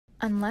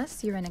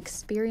Unless you're an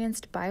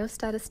experienced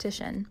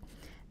biostatistician,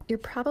 you're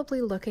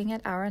probably looking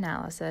at our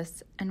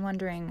analysis and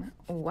wondering,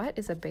 what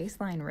is a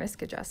baseline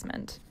risk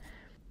adjustment?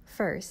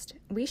 First,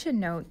 we should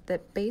note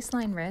that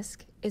baseline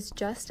risk is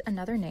just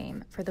another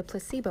name for the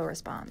placebo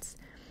response,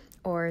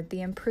 or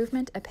the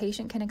improvement a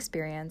patient can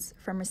experience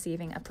from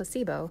receiving a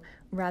placebo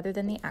rather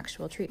than the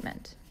actual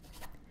treatment.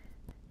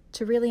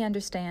 To really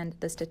understand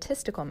the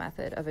statistical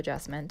method of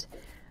adjustment,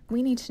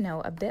 we need to know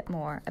a bit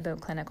more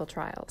about clinical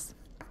trials.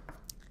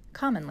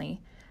 Commonly,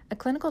 a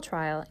clinical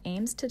trial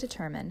aims to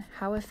determine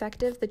how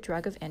effective the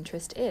drug of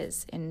interest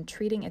is in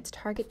treating its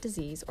target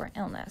disease or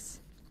illness.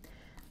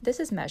 This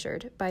is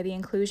measured by the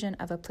inclusion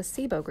of a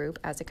placebo group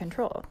as a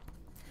control.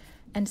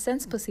 And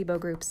since placebo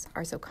groups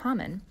are so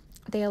common,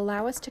 they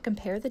allow us to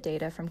compare the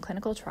data from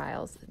clinical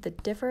trials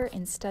that differ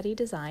in study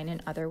design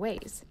in other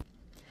ways.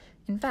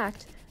 In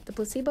fact, the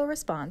placebo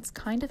response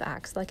kind of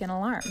acts like an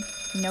alarm,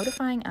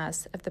 notifying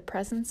us of the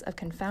presence of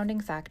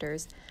confounding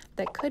factors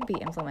that could be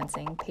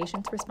influencing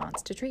patients'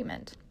 response to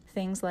treatment,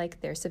 things like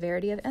their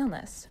severity of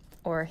illness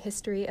or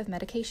history of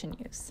medication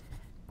use.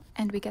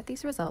 And we get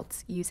these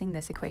results using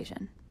this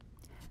equation.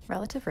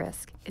 Relative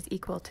risk is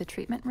equal to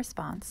treatment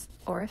response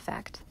or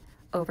effect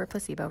over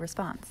placebo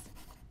response.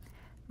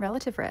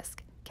 Relative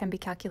risk can be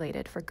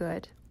calculated for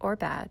good or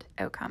bad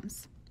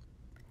outcomes.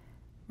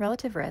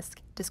 Relative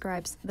risk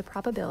describes the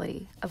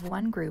probability of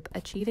one group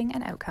achieving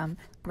an outcome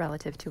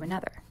relative to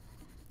another.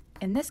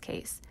 In this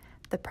case,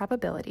 the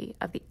probability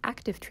of the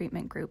active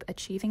treatment group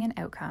achieving an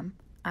outcome,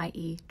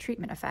 i.e.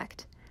 treatment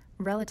effect,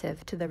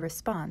 relative to the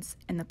response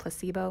in the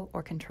placebo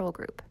or control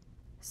group.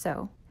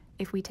 So,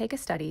 if we take a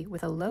study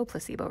with a low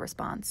placebo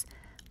response,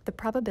 the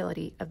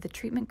probability of the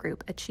treatment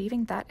group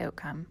achieving that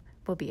outcome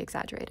will be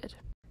exaggerated.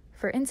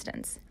 For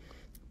instance,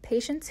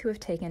 patients who have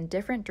taken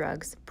different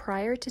drugs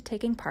prior to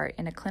taking part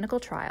in a clinical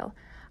trial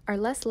are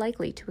less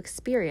likely to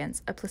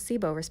experience a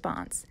placebo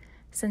response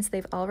since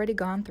they've already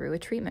gone through a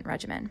treatment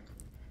regimen.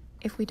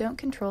 If we don't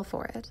control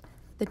for it,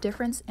 the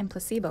difference in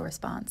placebo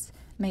response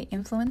may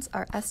influence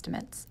our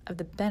estimates of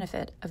the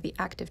benefit of the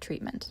active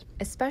treatment,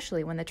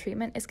 especially when the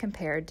treatment is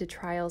compared to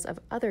trials of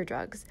other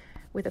drugs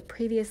with a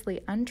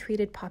previously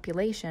untreated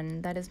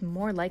population that is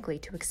more likely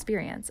to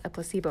experience a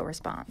placebo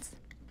response.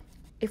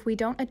 If we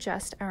don't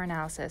adjust our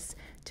analysis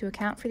to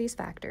account for these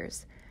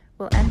factors,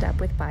 we'll end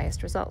up with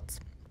biased results.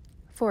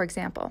 For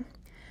example,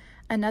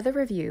 another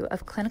review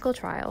of clinical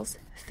trials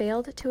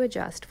failed to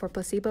adjust for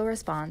placebo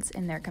response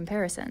in their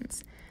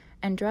comparisons,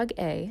 and drug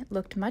A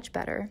looked much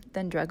better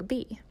than drug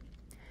B.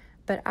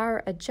 But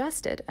our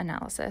adjusted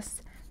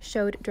analysis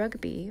showed drug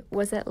B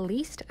was at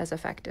least as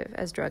effective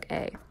as drug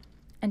A,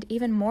 and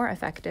even more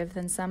effective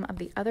than some of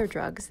the other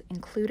drugs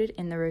included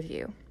in the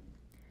review.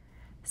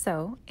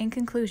 So, in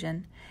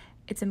conclusion,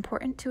 it's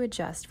important to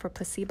adjust for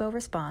placebo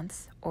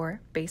response, or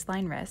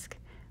baseline risk,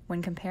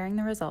 when comparing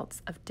the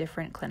results of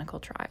different clinical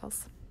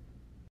trials.